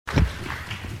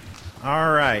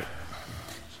All right.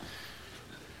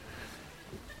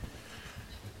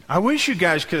 I wish you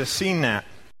guys could have seen that.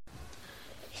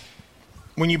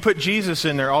 When you put Jesus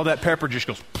in there, all that pepper just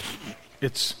goes.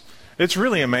 It's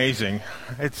really amazing.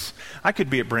 I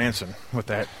could be at Branson with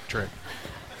that trick.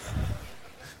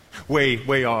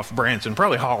 Way off Branson,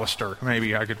 probably Hollister.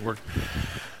 Maybe I could work.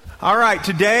 All right,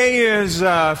 today is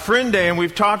Friend Day, and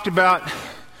we've talked about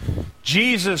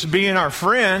Jesus being our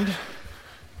friend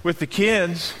with the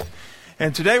kids.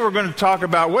 And today we're going to talk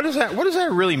about what does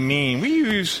that really mean?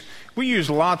 We use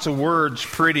lots of words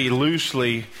pretty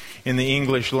loosely in the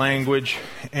English language,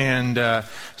 and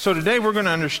so today we're going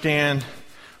to understand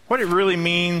what it really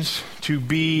means to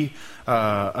be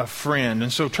a friend.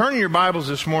 And so turn your Bibles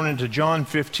this morning to John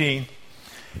 15,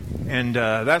 and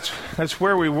that's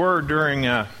where we were during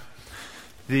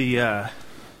the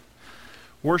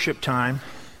worship time.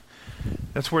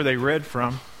 That's where they read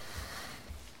from.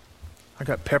 I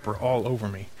got pepper all over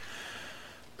me.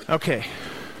 Okay.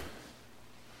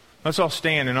 Let's all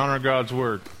stand and honor God's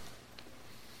word.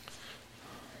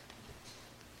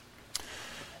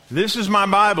 This is my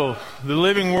Bible, the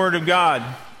living word of God.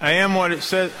 I am what it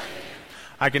says.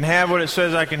 I can have what it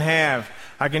says I can have.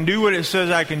 I can do what it says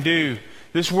I can do.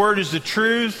 This word is the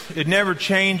truth. It never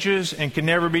changes and can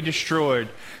never be destroyed.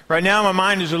 Right now my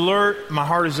mind is alert. My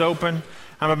heart is open.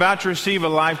 I'm about to receive a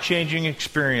life-changing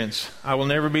experience. I will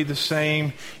never be the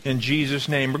same in Jesus'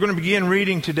 name. We're going to begin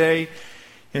reading today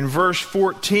in verse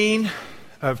 14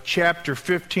 of chapter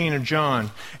 15 of John.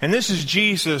 And this is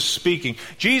Jesus speaking.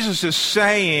 Jesus is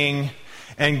saying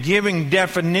and giving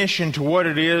definition to what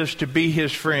it is to be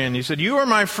his friend. He said, "You are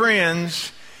my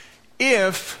friends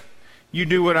if you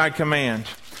do what I command.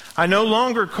 I no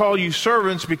longer call you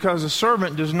servants because a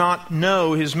servant does not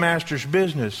know his master's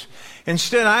business.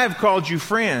 Instead, I have called you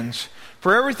friends.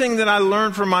 For everything that I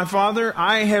learned from my Father,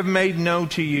 I have made known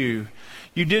to you.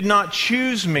 You did not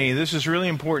choose me." This is really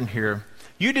important here.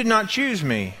 "You did not choose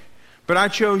me, but I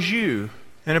chose you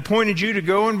and appointed you to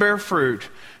go and bear fruit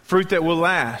that will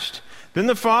last. Then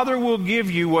the Father will give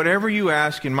you whatever you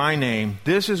ask in my name.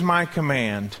 This is my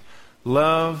command.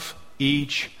 Love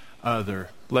each other."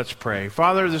 Let's pray.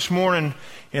 Father, this morning,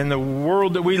 in the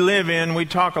world that we live in, we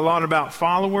talk a lot about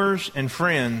followers and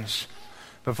friends.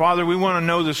 But Father, we want to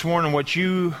know this morning what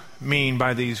you mean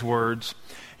by these words.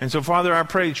 And so, Father, I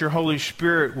pray that your Holy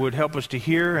Spirit would help us to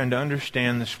hear and to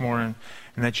understand this morning,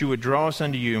 and that you would draw us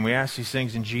unto you. And we ask these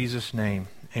things in Jesus' name.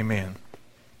 Amen.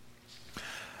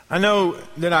 I know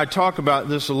that I talk about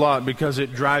this a lot because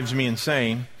it drives me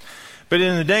insane. But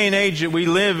in the day and age that we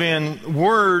live in,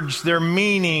 words, their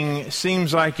meaning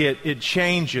seems like it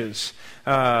changes.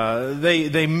 Words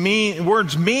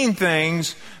mean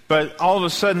things, but all of a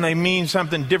sudden they mean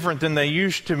something different than they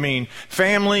used to mean.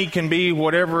 Family can be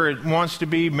whatever it wants to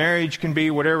be. Marriage can be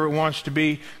whatever it wants to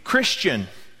be. Christian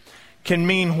can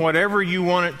mean whatever you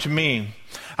want it to mean.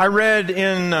 I read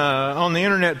on the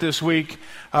internet this week,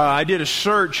 I did a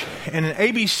search, and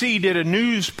ABC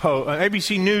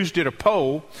News did a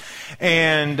poll,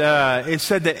 and it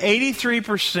said that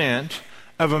 83%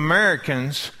 of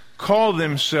Americans call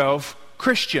themselves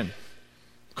Christian.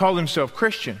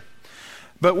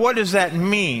 But what does that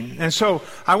mean? And so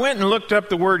I went and looked up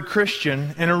the word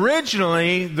Christian, and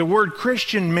originally the word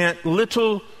Christian meant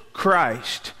little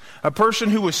Christ. A person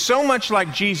who was so much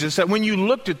like Jesus that when you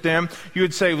looked at them, you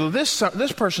would say, well, this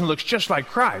person looks just like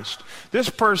Christ. This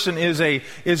person is a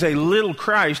little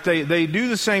Christ. They do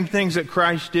the same things that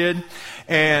Christ did,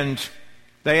 and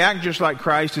they act just like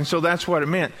Christ, and so that's what it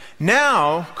meant.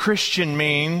 Now, Christian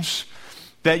means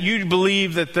that you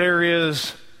believe that there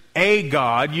is a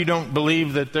God. You don't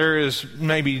believe that there is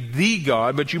maybe the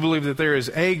God, but you believe that there is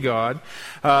a God.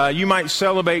 You might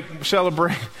celebrate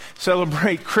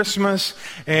Christmas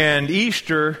and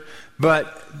Easter,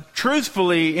 but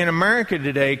truthfully, in America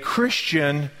today,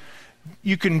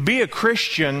 you can be a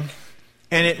Christian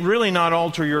and it really not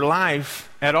alter your life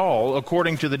at all,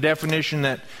 according to the definition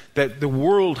that the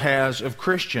world has of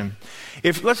Christian.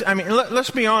 Let's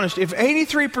be honest. If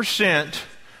 83%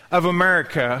 of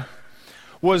America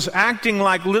was acting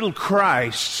like little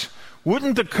Christs,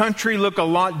 wouldn't the country look a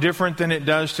lot different than it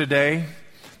does today?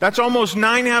 That's almost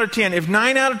 9 out of 10. If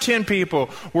 9 out of 10 people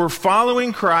were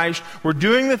following Christ, were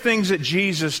doing the things that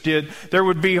Jesus did, there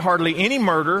would be hardly any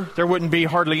murder, there wouldn't be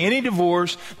hardly any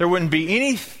divorce, there wouldn't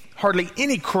be hardly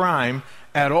any crime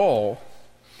at all.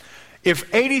 If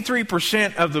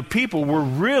 83% of the people were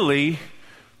really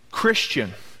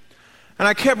Christian. And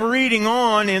I kept reading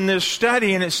on in this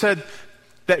study, and it said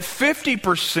that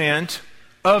 50%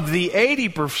 of the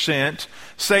 80%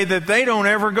 say that they don't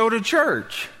ever go to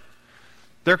church.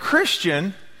 They're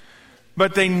Christian,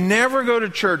 but they never go to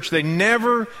church. They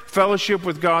never fellowship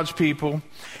with God's people.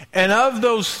 And of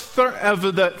those, of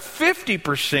the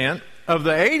 50%, of the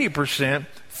 80%,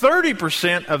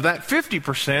 30% of that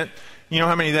 50%, you know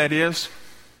how many that is?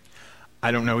 I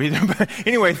don't know either. But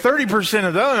anyway,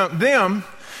 30% of them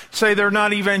say they're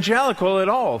not evangelical at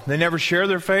all. They never share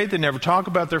their faith. They never talk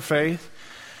about their faith.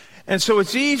 And so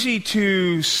it's easy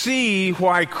to see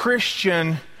why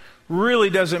Christian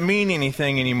really doesn't mean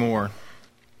anything anymore.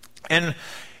 And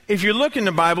if you look in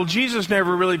the Bible, Jesus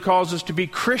never really calls us to be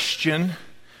Christian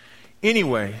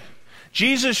anyway.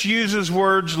 Jesus uses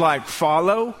words like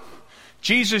follow.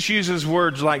 Jesus uses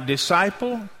words like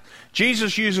disciple.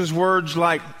 Jesus uses words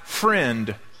like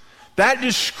friend. That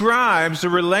describes the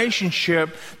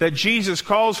relationship that Jesus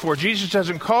calls for. Jesus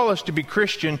doesn't call us to be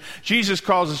Christian. Jesus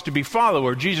calls us to be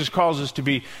follower. Jesus calls us to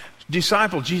be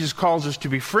disciple. Jesus calls us to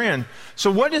be friend.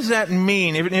 So what does that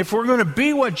mean? If we're going to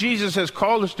be what Jesus has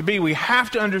called us to be, we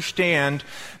have to understand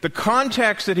the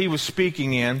context that he was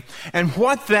speaking in and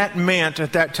what that meant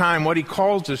at that time, what he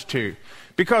calls us to.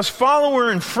 Because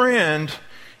follower and friend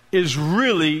is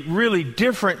really, really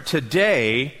different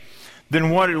today than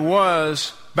what it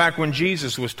was back when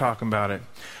Jesus was talking about it.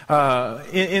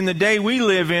 In the day we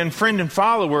live in, friend and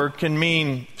follower can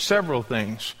mean several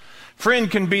things.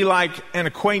 Friend can be like an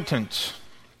acquaintance.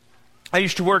 I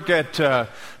used to work at the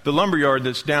lumberyard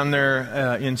that's down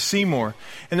there in Seymour,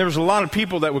 and there was a lot of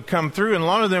people that would come through, and a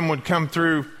lot of them would come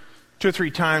through 2 or 3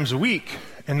 times a week,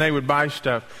 and they would buy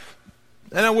stuff.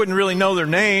 And I wouldn't really know their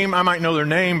name. I might know their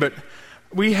name, but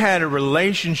we had a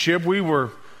relationship. We were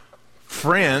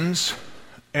friends,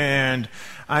 and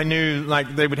I knew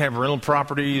like they would have rental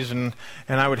properties, and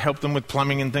I would help them with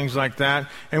plumbing and things like that.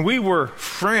 And we were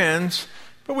friends,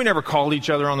 but we never called each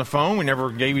other on the phone. We never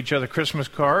gave each other Christmas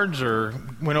cards or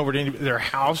went over to their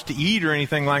house to eat or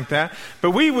anything like that.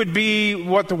 But we would be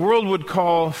what the world would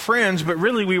call friends, but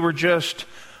really we were just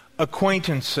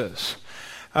acquaintances.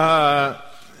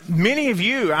 Many of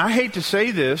you, I hate to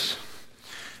say this,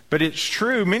 but it's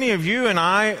true. Many of you and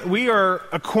I, we are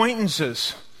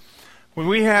acquaintances.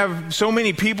 We have so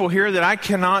many people here that I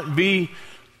cannot be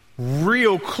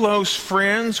real close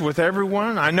friends with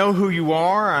everyone. I know who you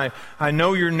are. I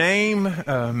know your name.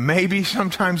 Maybe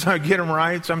sometimes I get them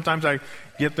right. Sometimes I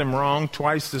get them wrong.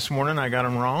 Twice this morning I got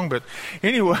them wrong. But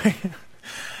anyway,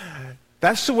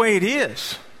 that's the way it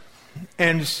is.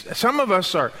 And some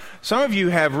of you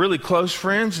have really close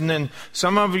friends, and then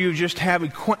some of you just have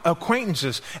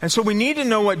acquaintances. And so we need to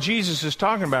know what Jesus is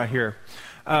talking about here.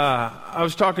 I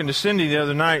was talking to Cindy the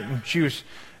other night, and she was,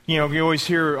 you always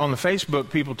hear on the Facebook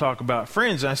people talk about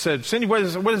friends. And I said, Cindy, what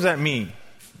does that mean?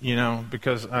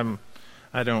 Because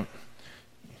I don't,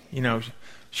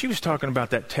 she was talking about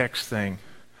that text thing.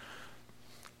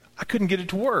 I couldn't get it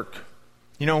to work.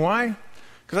 You know why?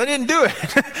 Because I didn't do it.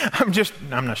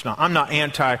 I'm not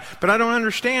anti, but I don't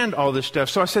understand all this stuff.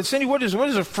 So I said, Cindy, what is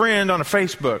a friend on a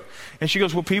Facebook? And she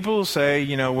goes, well, people will say,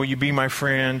 will you be my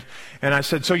friend? And I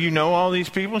said, so you know all these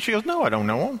people? And she goes, no, I don't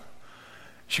know them.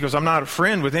 She goes, I'm not a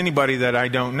friend with anybody that I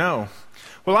don't know.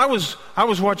 Well, I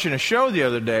was watching a show the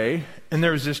other day, and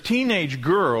there was this teenage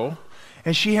girl,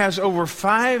 and she has over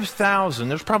 5,000.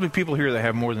 There's probably people here that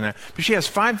have more than that, but she has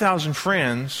 5,000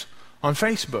 friends on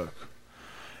Facebook.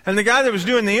 And the guy that was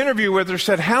doing the interview with her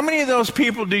said, how many of those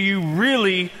people do you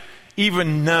really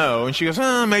even know? And she goes,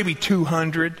 maybe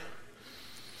 200.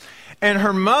 And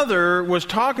her mother was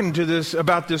talking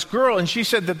about this girl, and she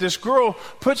said that this girl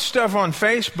puts stuff on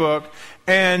Facebook,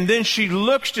 and then she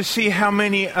looks to see how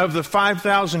many of the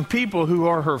 5,000 people who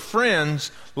are her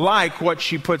friends like what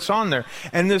she puts on there.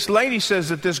 And this lady says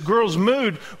that this girl's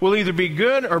mood will either be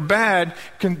good or bad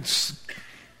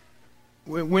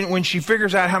when she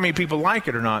figures out how many people like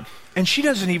it or not. And she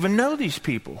doesn't even know these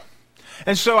people.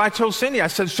 And so I told Cindy, I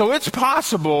said, so it's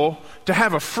possible to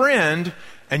have a friend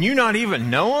and you not even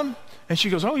know them? And she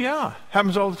goes, oh yeah,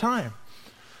 happens all the time.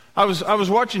 I was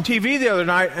watching TV the other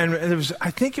night, and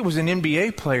I think it was an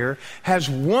NBA player, has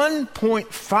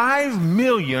 1.5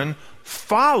 million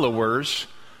followers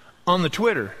on the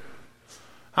Twitter.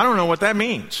 I don't know what that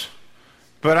means.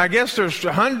 But I guess there's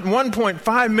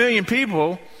 1.5 million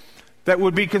people that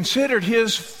would be considered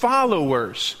his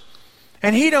followers.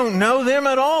 And he don't know them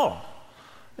at all.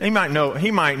 He might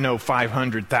know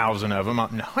 500,000 of them.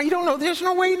 No, you don't know. There's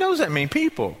no way he knows that many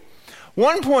people.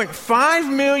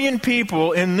 1.5 million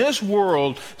people in this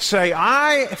world say,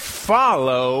 I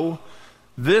follow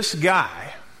this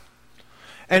guy.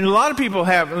 And a lot of people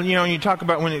have, you talk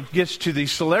about when it gets to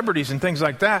these celebrities and things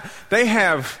like that, they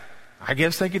have, I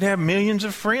guess they could have millions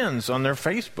of friends on their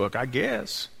Facebook, I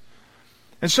guess.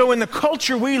 And so in the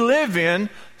culture we live in,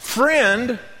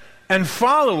 friend and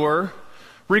follower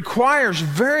requires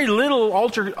very little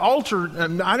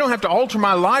I don't have to alter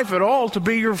my life at all to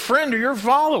be your friend or your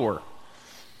follower.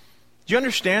 Do you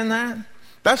understand that?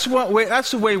 That's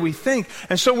the way we think.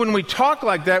 And so when we talk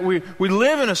like that, we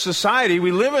live in a society,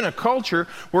 we live in a culture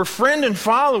where friend and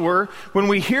follower, when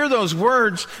we hear those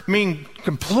words, mean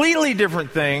completely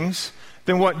different things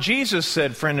than what Jesus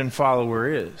said friend and follower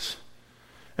is.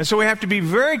 And so we have to be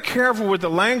very careful with the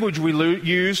language we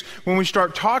use when we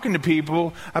start talking to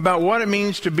people about what it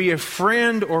means to be a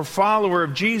friend or follower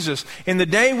of Jesus. In the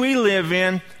day we live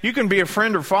in, you can be a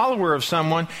friend or follower of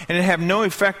someone and it have no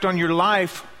effect on your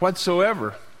life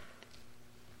whatsoever.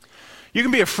 You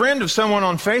can be a friend of someone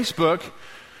on Facebook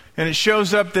and it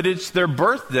shows up that it's their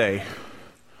birthday.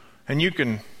 And you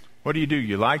can, what do?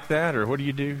 You like that, or what do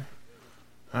you do?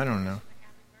 I don't know.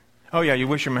 Oh yeah, you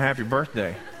wish them a happy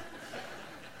birthday.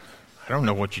 I don't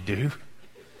know what you do.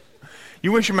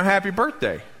 You wish him a happy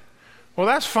birthday. Well,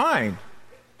 that's fine.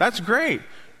 That's great.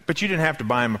 But you didn't have to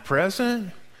buy him a present.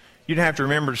 You didn't have to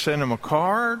remember to send him a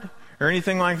card or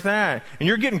anything like that. And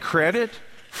you're getting credit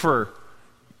for,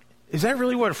 is that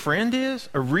really what a friend is?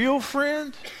 A real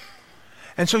friend?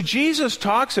 And so Jesus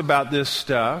talks about this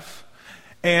stuff.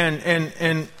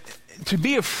 And to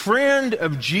be a friend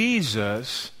of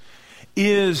Jesus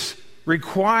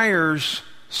requires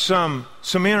some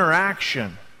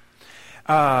interaction.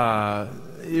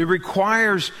 It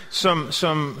requires some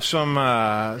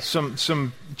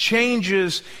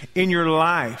changes in your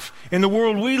life. In the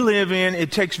world we live in,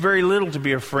 it takes very little to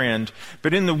be a friend.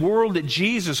 But in the world that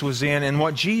Jesus was in and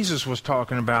what Jesus was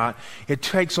talking about, it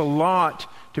takes a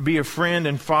lot to be a friend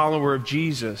and follower of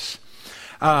Jesus.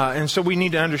 And so we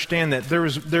need to understand that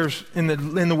there's in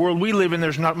the world we live in,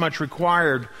 there's not much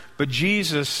required, but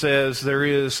Jesus says there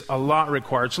is a lot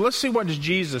required. So let's see, what does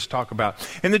Jesus talk about?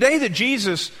 In the day that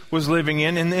Jesus was living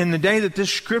in the day that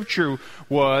this Scripture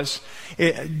was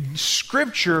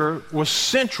central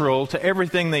to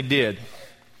everything they did.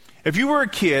 If you were a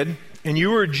kid and you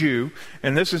were a Jew,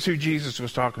 and this is who Jesus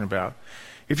was talking about,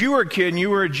 if you were a kid and you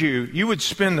were a Jew, you would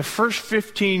spend the first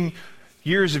 15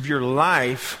 years of your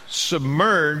life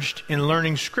submerged in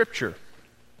learning Scripture.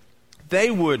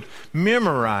 They would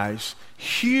memorize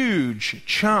huge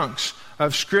chunks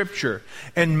of Scripture.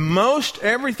 And most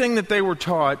everything that they were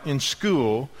taught in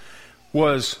school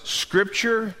was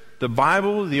Scripture, the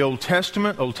Bible, the Old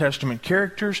Testament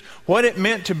characters, what it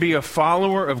meant to be a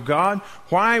follower of God,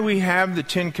 why we have the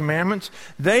 10 Commandments.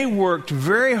 They worked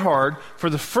very hard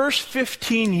for the first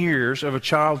 15 years of a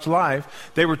child's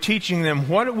life. They were teaching them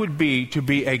what it would be to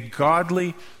be a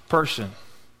godly person.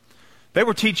 They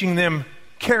were teaching them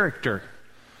character.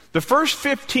 The first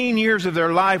 15 years of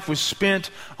their life was spent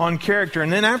on character.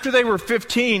 And then after they were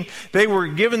 15, they were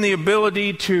given the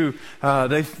ability to,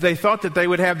 they thought that they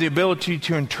would have the ability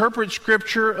to interpret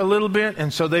Scripture a little bit,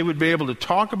 and so they would be able to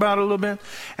talk about it a little bit.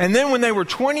 And then when they were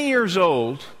 20 years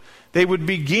old, they would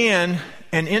begin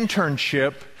an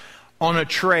internship on a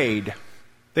trade.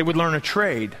 They would learn a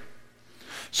trade.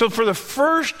 So for the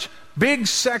first big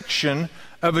section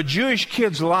of a Jewish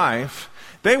kid's life,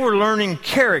 they were learning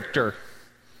character.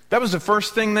 That was the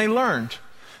first thing they learned.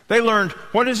 They learned,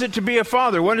 what is it to be a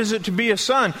father? What is it to be a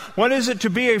son? What is it to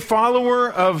be a follower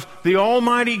of the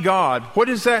Almighty God? What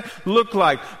does that look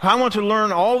like? I want to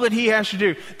learn all that He has to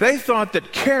do. They thought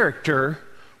that character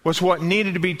was what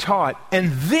needed to be taught.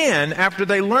 And then, after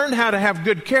they learned how to have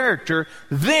good character,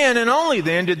 then and only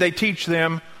then did they teach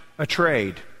them a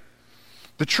trade.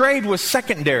 The trade was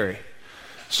secondary.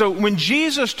 So when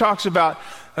Jesus talks about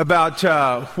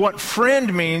what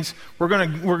friend means, we're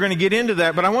going to get into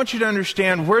that. But I want you to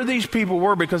understand where these people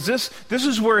were, because this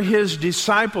is where His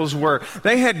disciples were.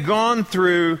 They had gone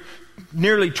through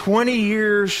nearly 20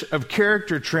 years of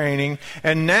character training,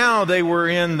 and now they were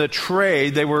in the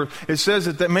trade. It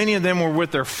says that many of them were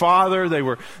with their father. They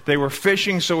were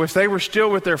fishing. So if they were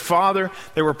still with their father,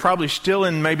 they were probably still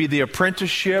in maybe the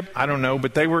apprenticeship. I don't know,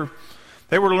 but they were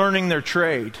learning their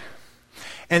trade.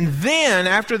 And then,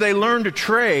 after they learned a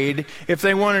trade, if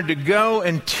they wanted to go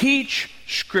and teach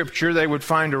Scripture, they would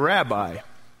find a rabbi.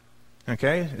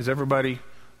 Okay? Is everybody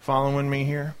following me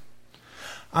here?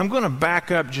 I'm going to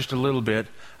back up just a little bit.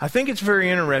 I think it's very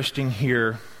interesting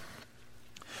here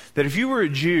that if you were a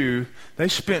Jew, they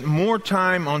spent more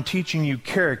time on teaching you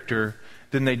character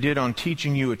than they did on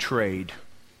teaching you a trade.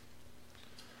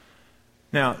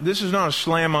 Now, this is not a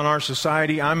slam on our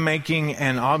society. I'm making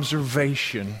an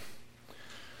observation.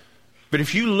 But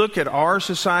if you look at our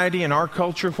society and our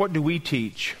culture, what do we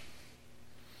teach?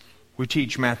 We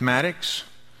teach mathematics.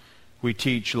 We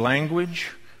teach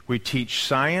language. We teach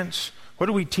science. What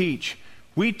do we teach?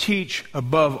 We teach,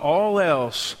 above all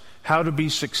else, how to be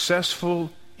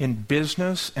successful in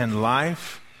business and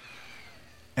life,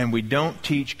 and we don't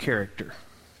teach character.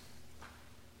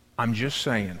 I'm just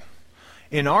saying.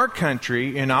 In our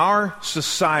country, in our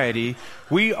society,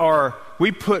 we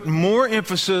put more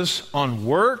emphasis on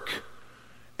work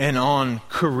and on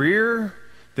career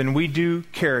than we do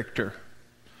character.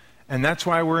 And that's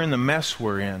why we're in the mess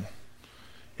we're in.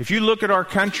 If you look at our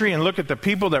country and look at the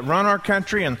people that run our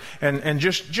country and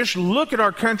just look at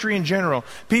our country in general,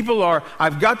 people are,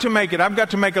 I've got to make it, I've got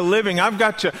to make a living, I've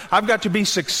got to be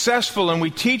successful, and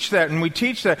we teach that.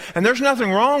 And there's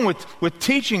nothing wrong with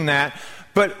teaching that,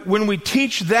 but when we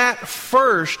teach that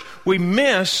first, we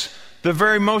miss the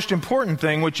very most important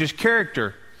thing, which is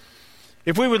character.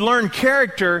 If we would learn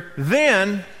character,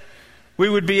 then we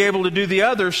would be able to do the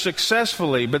others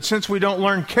successfully. But since we don't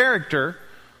learn character,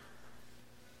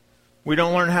 we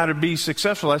don't learn how to be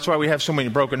successful. That's why we have so many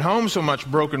broken homes, so much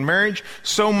broken marriage,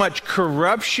 so much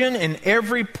corruption in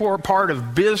every part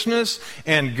of business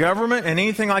and government and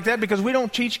anything like that, because we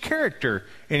don't teach character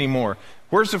anymore.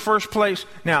 Where's the first place?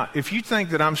 Now, if you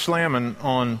think that I'm slamming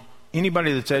on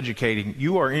anybody that's educating,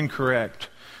 you are incorrect,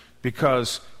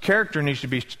 because character needs to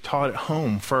be taught at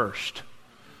home first.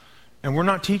 And we're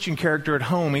not teaching character at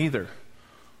home either.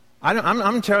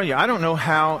 I'm telling you, I don't know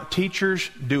how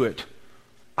teachers do it.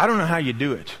 I don't know how you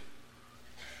do it.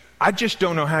 I just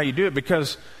don't know how you do it,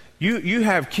 because you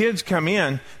have kids come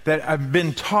in that have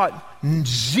been taught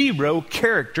zero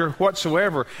character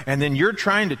whatsoever, and then you're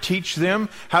trying to teach them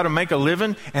how to make a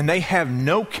living, and they have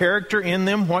no character in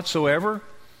them whatsoever.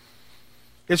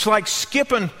 It's like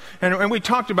skipping, and we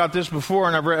talked about this before,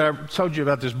 and I told you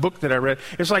about this book that I read.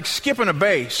 It's like skipping a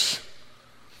base.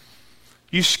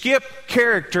 You skip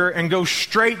character and go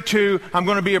straight to, I'm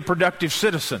going to be a productive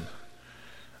citizen.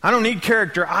 I don't need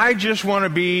character. I just want to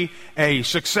be a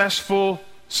successful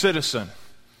citizen.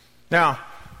 Now,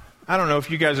 I don't know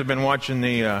if you guys have been watching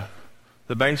the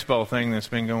baseball thing that's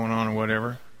been going on or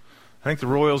whatever. I think the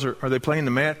Royals are they playing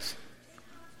the Mets?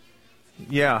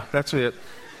 Yeah, that's it.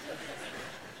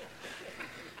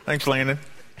 Thanks, Landon.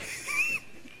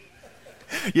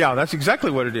 Yeah, that's exactly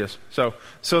what it is. So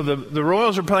the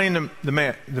Royals are playing the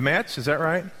Mets, is that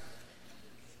right?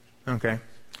 Okay.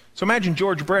 So imagine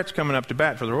George Brett's coming up to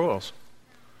bat for the Royals.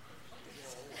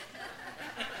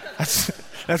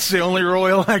 That's the only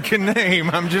Royal I can name.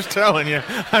 I'm just telling you.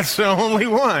 That's the only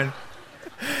one.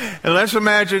 And let's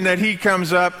imagine that he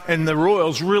comes up and the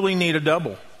Royals really need a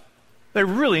double. They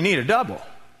really need a double.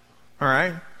 All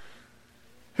right?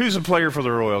 Who's a player for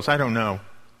the Royals? I don't know.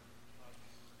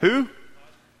 Who?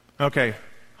 Okay.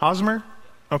 Hosmer?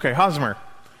 Okay, Hosmer.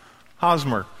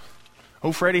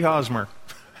 Oh, Freddie Hosmer.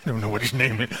 I don't know what his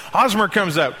name is. Hosmer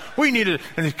comes up. We need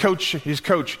and his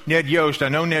coach, Ned Yost. I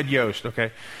know Ned Yost,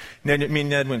 okay? Me and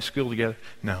Ned went to school together.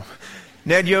 No.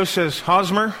 Ned Yost says,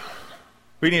 Hosmer,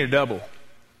 we need a double.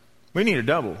 We need a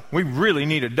double. We really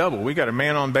need a double. We got a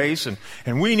man on base, and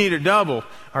we need a double,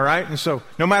 all right? And so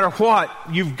no matter what,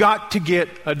 you've got to get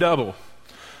a double.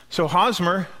 So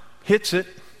Hosmer hits it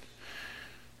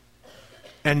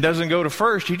and doesn't go to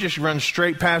first. He just runs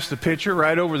straight past the pitcher,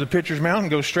 right over the pitcher's mound,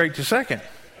 and goes straight to second.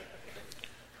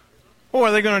 Well,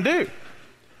 what are they going to do?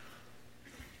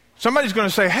 Somebody's going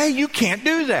to say, hey, you can't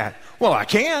do that. Well, I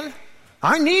can.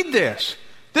 I need this.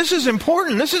 This is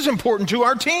important. This is important to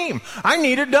our team. I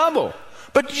need a double.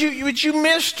 But you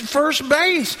missed first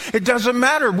base. It doesn't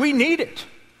matter. We need it.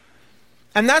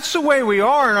 And that's the way we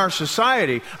are in our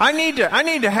society. I need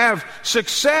to have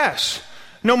success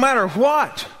no matter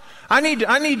what. I need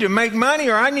to make money,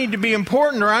 or I need to be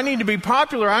important, or I need to be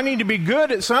popular, or I need to be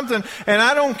good at something, and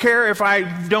I don't care if I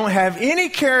don't have any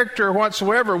character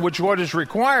whatsoever, which what is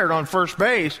required on first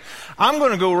base. I'm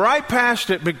going to go right past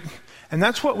it, and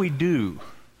that's what we do.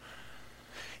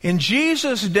 In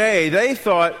Jesus' day, they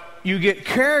thought you get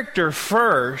character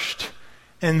first,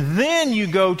 and then you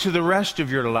go to the rest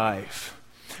of your life.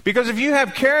 Because if you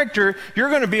have character, you're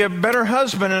going to be a better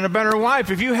husband and a better wife.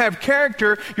 If you have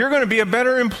character, you're going to be a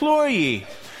better employee.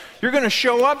 You're going to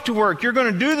show up to work. You're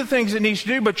going to do the things it needs to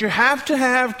do, but you have to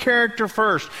have character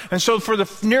first. And so for the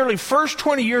nearly first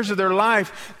 20 years of their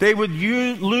life, they would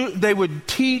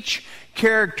teach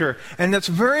character. And that's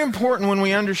very important when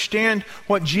we understand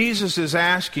what Jesus is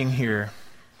asking here.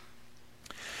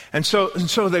 And so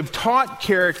they've taught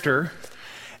character.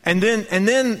 And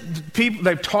then people,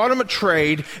 they've taught them a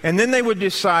trade, and then they would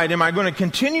decide, am I going to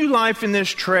continue life in this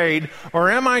trade,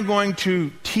 or am I going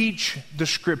to teach the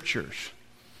Scriptures?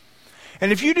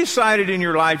 And if you decided in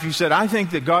your life, you said, I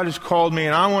think that God has called me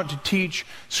and I want to teach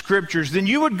Scriptures, then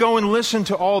you would go and listen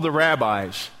to all the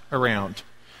rabbis around.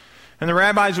 And the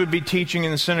rabbis would be teaching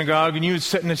in the synagogue, and you would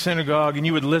sit in the synagogue and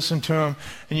you would listen to them,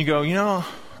 and you go,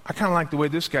 I kind of like the way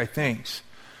this guy thinks.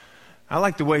 I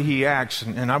like the way he acts,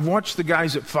 and I've watched the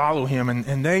guys that follow him,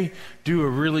 and they do a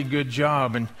really good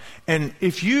job. And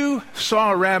if you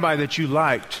saw a rabbi that you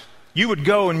liked, you would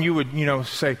go and you would,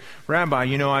 say, Rabbi,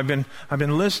 I've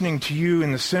been listening to you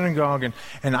in the synagogue,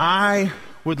 and I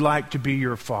would like to be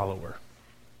your follower.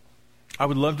 I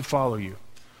would love to follow you.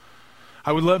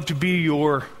 I would love to be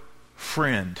your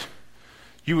friend.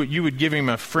 You would give him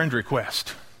a friend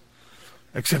request,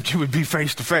 except you would be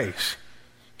face to face.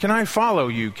 Can I follow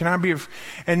you? Can I be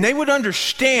And they would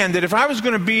understand that if I was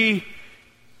going to be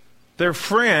their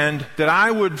friend, that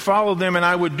I would follow them and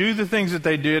I would do the things that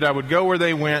they did. I would go where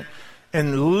they went.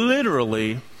 And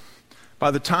literally,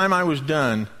 by the time I was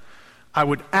done, I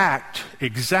would act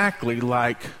exactly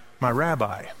like my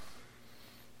rabbi.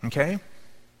 Okay?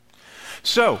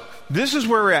 So, this is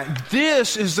where we're at.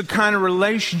 This is the kind of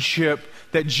relationship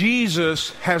that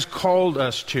Jesus has called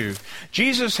us to.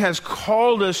 Jesus has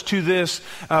called us to this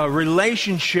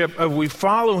relationship of we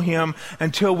follow him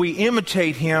until we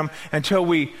imitate him, until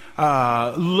we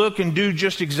look and do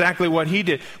just exactly what he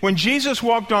did. When Jesus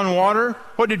walked on water,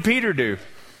 what did Peter do?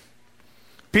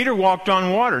 Peter walked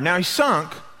on water. Now he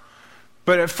sunk,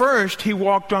 but at first he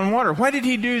walked on water. Why did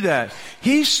he do that?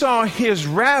 He saw his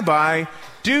rabbi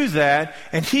do that,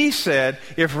 and he said,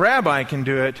 if Rabbi can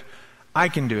do it, I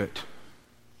can do it.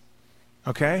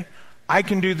 Okay? I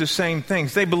can do the same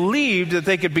things. They believed that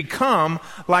they could become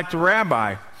like the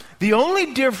rabbi. The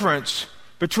only difference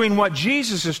between what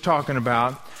Jesus is talking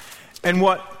about and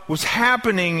what was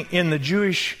happening in the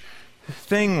Jewish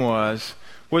thing was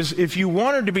if you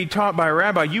wanted to be taught by a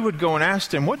rabbi, you would go and ask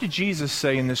them, what did Jesus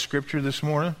say in this scripture this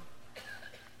morning?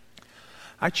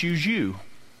 I choose you.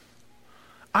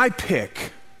 I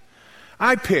pick.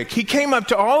 He came up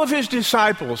to all of his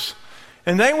disciples,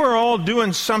 and they were all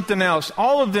doing something else.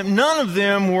 All of them, none of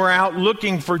them were out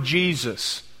looking for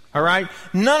Jesus. All right?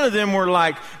 None of them were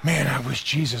like, man, I wish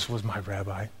Jesus was my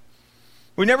rabbi.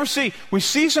 We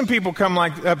see some people come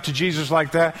up to Jesus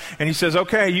like that, and he says,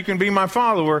 okay, you can be my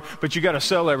follower, but you got to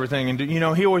sell everything. And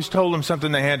he always told them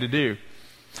something they had to do.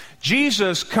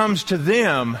 Jesus comes to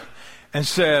them and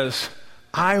says,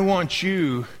 I want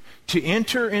you to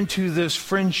enter into this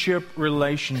friendship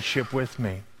relationship with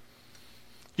me.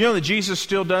 You know that Jesus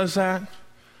still does that?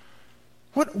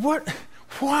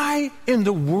 Why in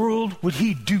the world would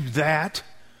he do that?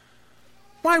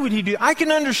 Why would he do that? I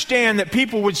can understand that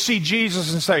people would see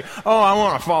Jesus and say, oh, I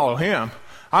want to follow him.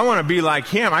 I want to be like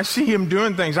him. I see him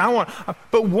doing things.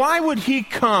 But why would he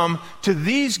come to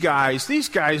these guys? These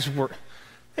guys were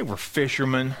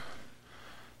fishermen.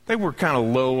 They were kind of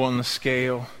low on the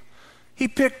scale. He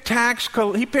picked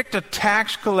a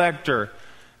tax collector.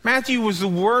 Matthew was the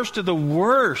worst of the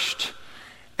worst.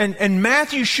 And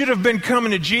Matthew should have been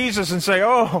coming to Jesus and say,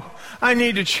 oh, I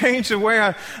need to change the way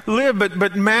I live.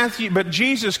 But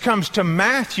Jesus comes to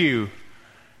Matthew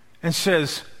and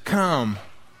says, come,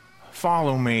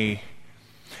 follow me.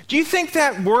 Do you think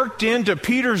that worked into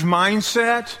Peter's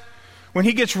mindset when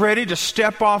he gets ready to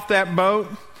step off that boat?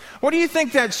 What do you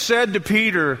think that said to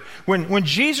Peter when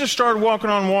Jesus started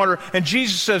walking on water and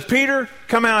Jesus says, Peter,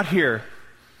 come out here?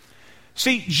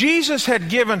 See, Jesus had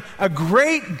given a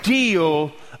great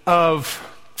deal of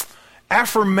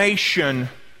affirmation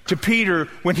to Peter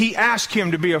when he asked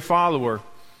him to be a follower.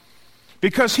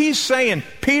 Because he's saying,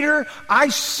 Peter, I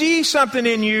see something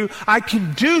in you. I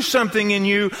can do something in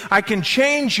you. I can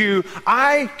change you.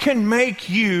 I can make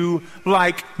you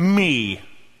like me.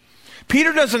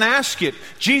 Peter doesn't ask it.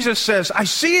 Jesus says, I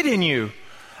see it in you.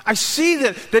 I see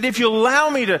that if you allow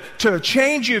me to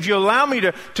change you, if you allow me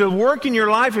to work in your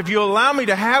life, if you allow me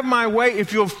to have my way,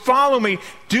 if you'll follow me,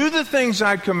 do the things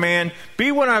I command,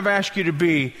 be what I've asked you to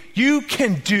be, you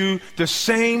can do the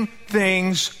same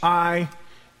things I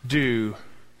do.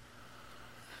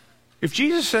 If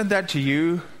Jesus said that to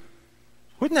you,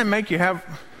 wouldn't that make you have,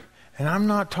 and I'm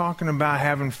not talking about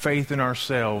having faith in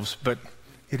ourselves, but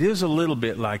it is a little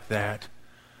bit like that.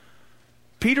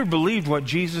 Peter believed what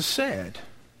Jesus said.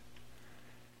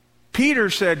 Peter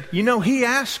said, he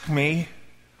asked me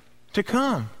to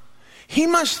come. He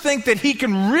must think that he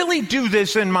can really do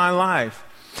this in my life.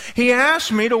 He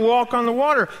asked me to walk on the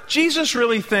water. Jesus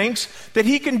really thinks that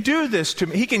he can do this to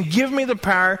me. He can give me the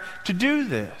power to do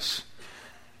this.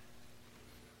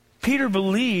 Peter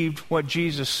believed what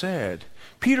Jesus said.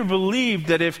 Peter believed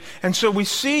that and so we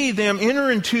see them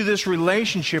enter into this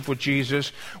relationship with Jesus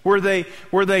where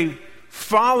they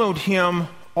followed him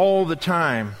all the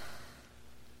time.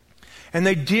 And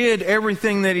they did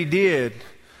everything that he did.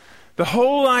 The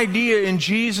whole idea in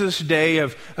Jesus' day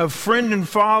of friend and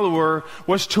follower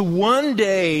was to one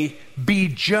day be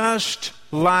just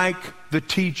like the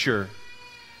teacher.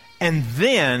 and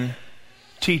then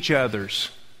teach others.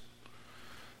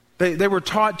 They were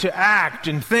taught to act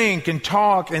and think and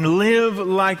talk and live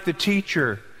like the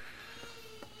teacher.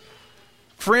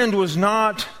 Friend was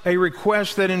not a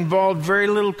request that involved very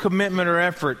little commitment or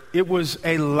effort. It was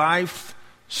a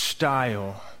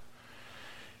lifestyle.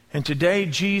 And today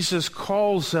Jesus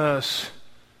calls us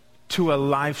to a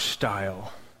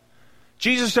lifestyle.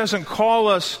 Jesus doesn't call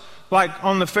us like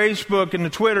on the Facebook and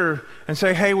the Twitter and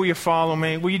say, hey, will you follow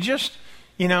me? Will you just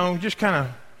kind of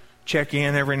check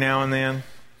in every now and then?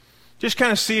 Just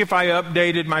kind of see if I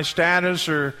updated my status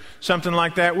or something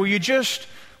like that. Will you just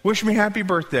wish me happy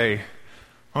birthday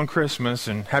on Christmas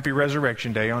and happy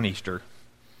resurrection day on Easter?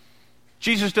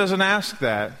 Jesus doesn't ask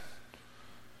that.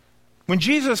 When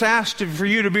Jesus asked for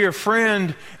you to be a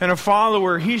friend and a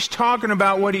follower, he's talking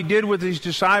about what he did with his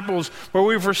disciples, where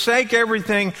we forsake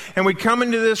everything and we come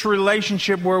into this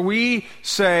relationship where we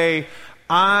say,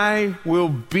 I will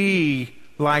be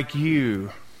like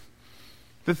you.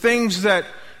 The things that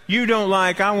you don't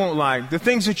like, I won't like. The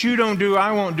things that you don't do,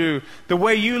 I won't do. The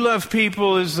way you love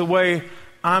people is the way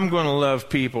I'm going to love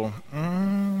people.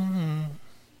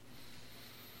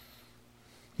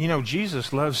 You know,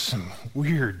 Jesus loves some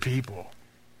weird people.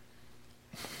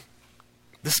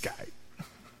 This guy.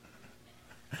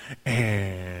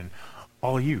 And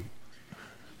all of you.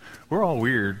 We're all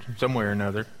weird some way or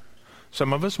another.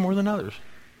 Some of us more than others.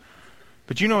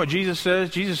 But you know what Jesus says?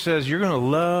 Jesus says, you're going to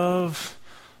love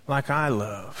like I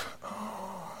love.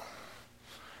 Oh.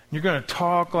 You're going to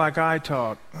talk like I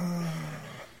talk. Oh.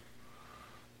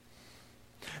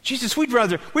 Jesus, we'd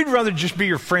rather just be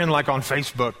your friend like on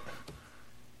Facebook.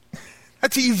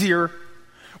 That's easier.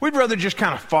 We'd rather just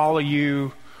kind of follow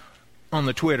you on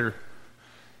the Twitter.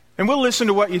 And we'll listen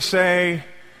to what you say,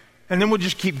 and then we'll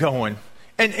just keep going.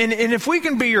 And if we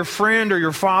can be your friend or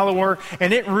your follower,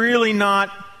 and it really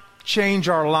not change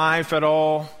our life at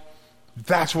all,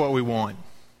 that's what we want.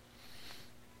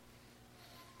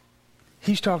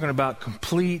 He's talking about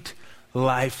complete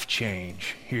life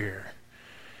change here.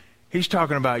 He's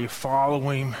talking about you follow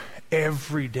him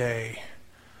every day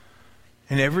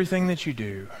in everything that you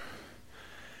do.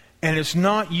 And it's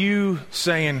not you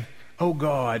saying, oh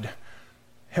God,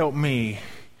 help me.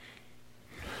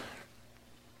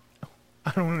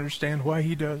 I don't understand why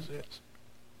he does this.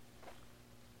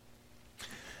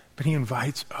 But he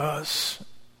invites us.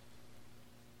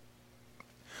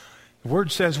 The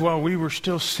word says, while we were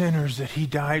still sinners, that he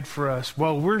died for us.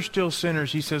 While we're still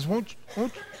sinners, he says, won't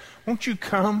you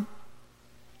come?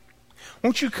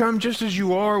 Won't you come just as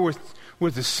you are with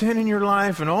the sin in your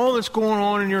life and all that's going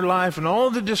on in your life and all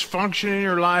the dysfunction in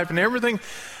your life and everything?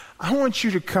 I want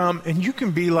you to come and you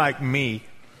can be like me.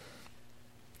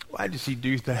 Why does he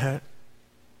do that?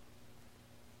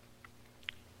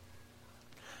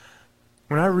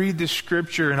 When I read this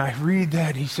scripture and I read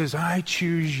that, he says, I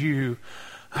choose you.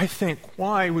 I think,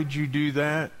 why would you do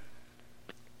that?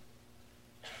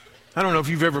 I don't know if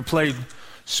you've ever played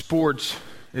sports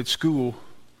at school.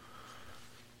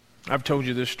 I've told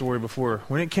you this story before.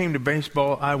 When it came to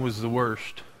baseball, I was the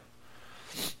worst.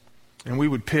 And we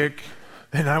would pick,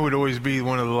 and I would always be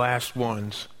one of the last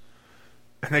ones.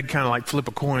 And they'd kind of like flip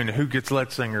a coin to who gets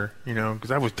Letzinger,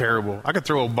 because I was terrible. I could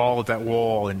throw a ball at that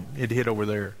wall and it'd hit over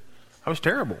there. I was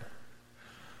terrible.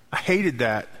 I hated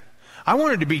that. I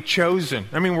wanted to be chosen.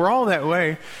 I mean, we're all that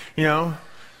way, When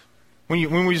we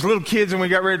was little kids and we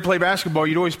got ready to play basketball,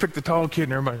 you'd always pick the tall kid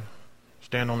and everybody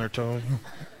stand on their toes,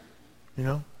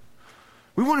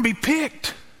 We want to be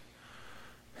picked.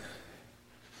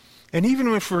 And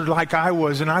even if we're like I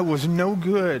was, and I was no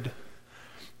good,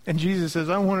 and Jesus says,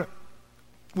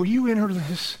 will you enter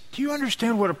this? Do you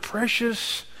understand what a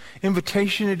precious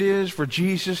invitation it is for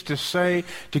Jesus to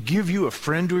give you a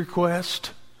friend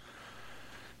request?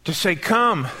 To say,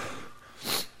 come.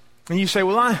 And you say,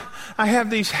 well, I have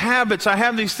these habits. I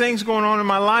have these things going on in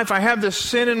my life. I have this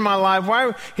sin in my life.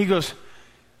 Why? He goes,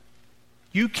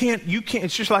 you can't,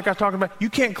 it's just like I talked about. You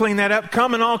can't clean that up.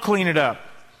 Come and I'll clean it up.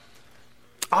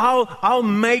 I'll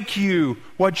make you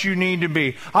what you need to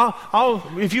be.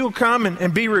 If you'll come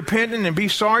and be repentant and be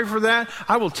sorry for that,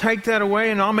 I will take that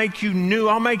away and I'll make you new.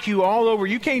 I'll make you all over.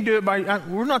 You can't do it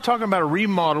we're not talking about a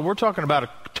remodel. We're talking about a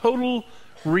total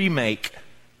remake.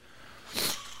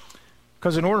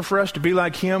 Because in order for us to be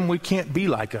like him, we can't be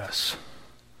like us.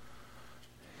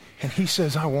 And he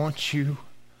says, I want you.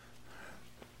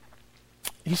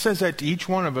 He says that to each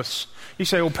one of us. You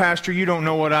say, oh, Pastor, you don't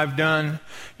know what I've done.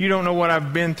 You don't know what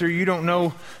I've been through. You don't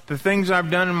know the things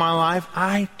I've done in my life.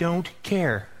 I don't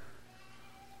care.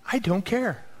 I don't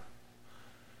care.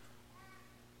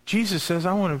 Jesus says,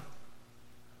 I want to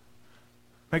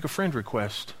make a friend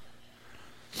request.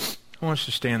 I want us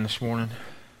to stand this morning.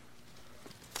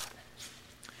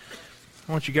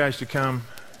 I want you guys to come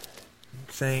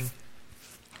and sing.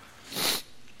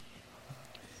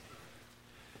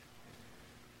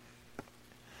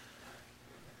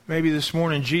 Maybe this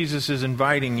morning Jesus is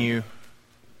inviting you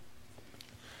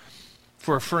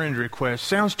for a friend request.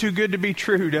 Sounds too good to be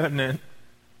true, doesn't it?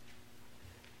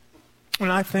 When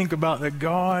I think about that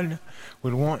God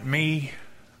would want me,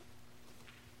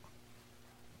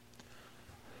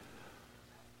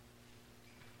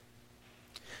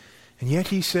 and yet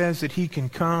He says that He can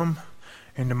come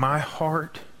into my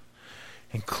heart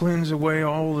and cleanse away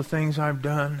all the things I've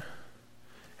done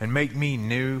and make me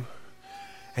new.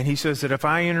 And He says that if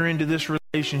I enter into this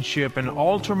relationship and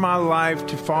alter my life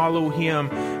to follow Him,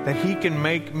 that He can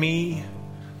make me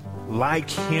like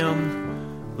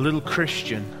Him, little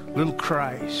Christian, little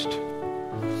Christ.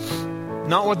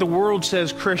 Not what the world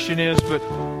says Christian is, but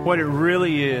what it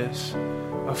really is,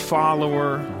 a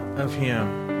follower of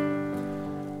Him.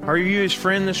 Are you His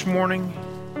friend this morning?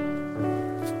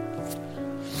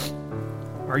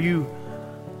 Are you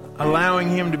allowing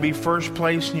Him to be first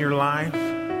place in your life?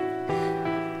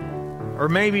 Or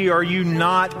maybe are you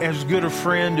not as good a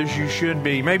friend as you should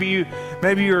be? Maybe you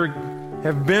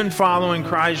have been following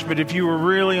Christ, but if you were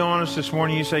really honest this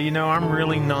morning, you say, I'm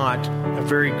really not a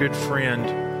very good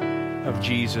friend of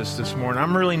Jesus this morning.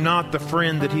 I'm really not the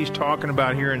friend that He's talking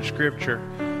about here in Scripture.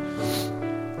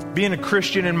 Being a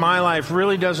Christian in my life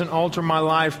really doesn't alter my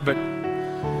life, but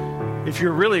if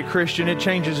you're really a Christian, it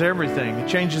changes everything. It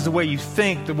changes the way you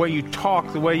think, the way you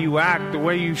talk, the way you act, the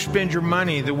way you spend your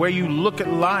money, the way you look at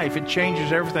life. It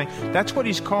changes everything. That's what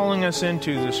He's calling us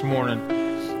into this morning.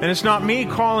 And it's not me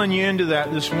calling you into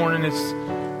that this morning. It's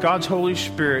God's Holy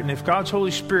Spirit. And if God's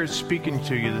Holy Spirit's speaking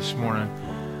to you this morning,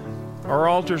 our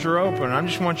altars are open. I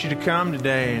just want you to come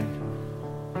today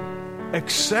and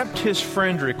accept His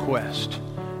friend request.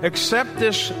 Accept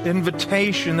this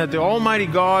invitation that the Almighty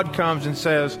God comes and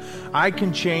says, I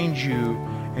can change you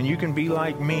and you can be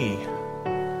like me.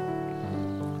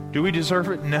 Do we deserve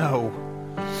it? No.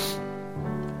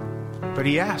 But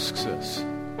He asks us.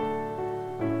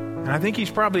 And I think He's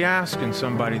probably asking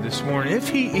somebody this morning, if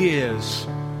He is,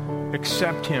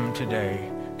 accept Him today.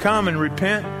 Come and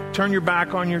repent, turn your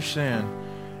back on your sin,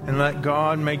 and let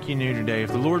God make you new today.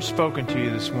 If the Lord's spoken to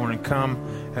you this morning,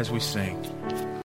 come as we sing.